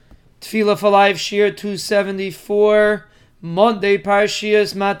Tefillah for Life, Shir 274, Monday,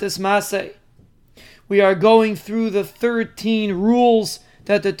 Parshias Matas Maseh. We are going through the 13 rules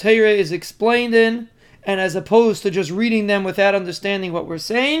that the Torah is explained in, and as opposed to just reading them without understanding what we're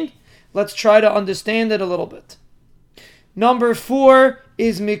saying, let's try to understand it a little bit. Number 4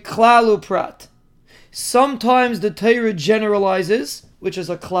 is Miklal Uprat. Sometimes the Torah generalizes, which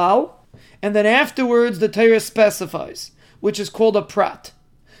is a klal, and then afterwards the Torah specifies, which is called a prat.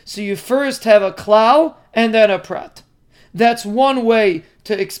 So you first have a klal and then a prat. That's one way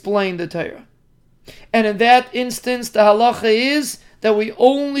to explain the Torah. And in that instance, the halacha is that we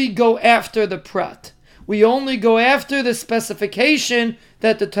only go after the prat. We only go after the specification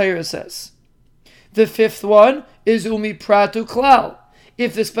that the Torah says. The 5th one is umi pratu klal.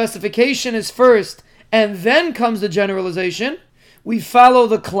 If the specification is first and then comes the generalization, we follow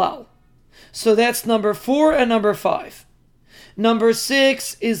the klal. So that's number 4 and number 5. Number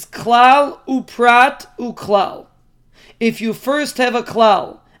 6 is klal uprat uklal. If you first have a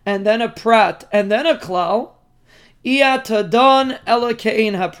klal and then a prat and then a klal, iyatadon ela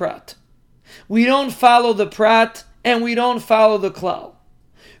ke'ein haprat. We don't follow the prat and we don't follow the klal.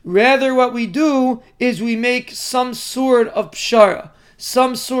 Rather, what we do is we make some sort of pshara,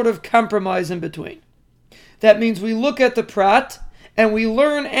 some sort of compromise in between. That means we look at the prat and we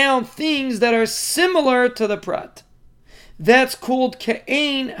learn out things that are similar to the prat. That's called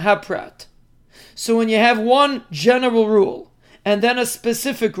ke'ein haprat. So when you have one general rule, and then a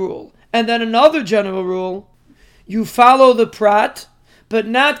specific rule, and then another general rule, you follow the prat, but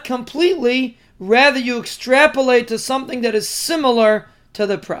not completely, rather you extrapolate to something that is similar to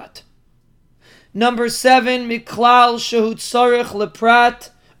the prat. Number 7, miklal shehut tzarech leprat,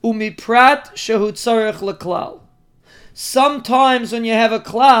 umiprat shehut tzarech leklal. Sometimes when you have a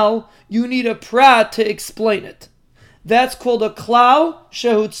klal, you need a prat to explain it. That's called a klal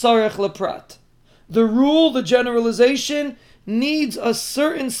shehut tzarech leprat. The rule, the generalization, needs a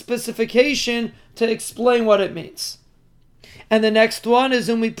certain specification to explain what it means. And the next one is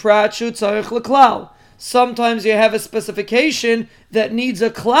umiprat shehut tzarech leklal. Sometimes you have a specification that needs a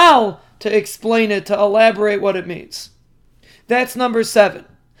klal to explain it, to elaborate what it means. That's number 7.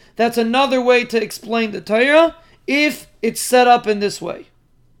 That's another way to explain the Torah if it's set up in this way.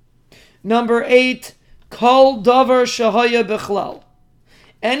 Number 8, kol davar shahaya bechlal.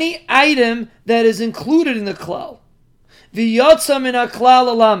 Any item that is included in the klal. V'yotza min haklal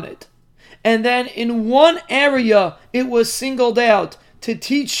alamid. And then in one area it was singled out to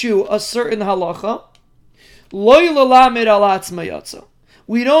teach you a certain halacha. Loy lalamid al atzma yotza.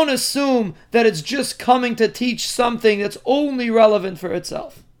 We don't assume that it's just coming to teach something that's only relevant for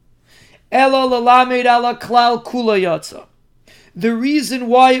itself. Ela lalamid ala klal kula yotza. The reason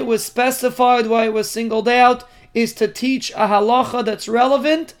why it was specified, why it was singled out, is to teach a halacha that's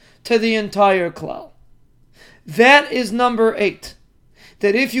relevant to the entire klal. That is number 8.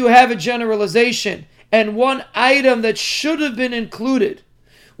 That if you have a generalization and one item that should have been included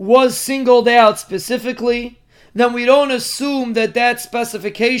was singled out specifically, then we don't assume that that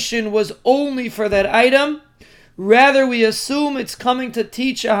specification was only for that item. Rather, we assume it's coming to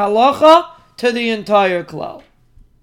teach a halacha to the entire klal.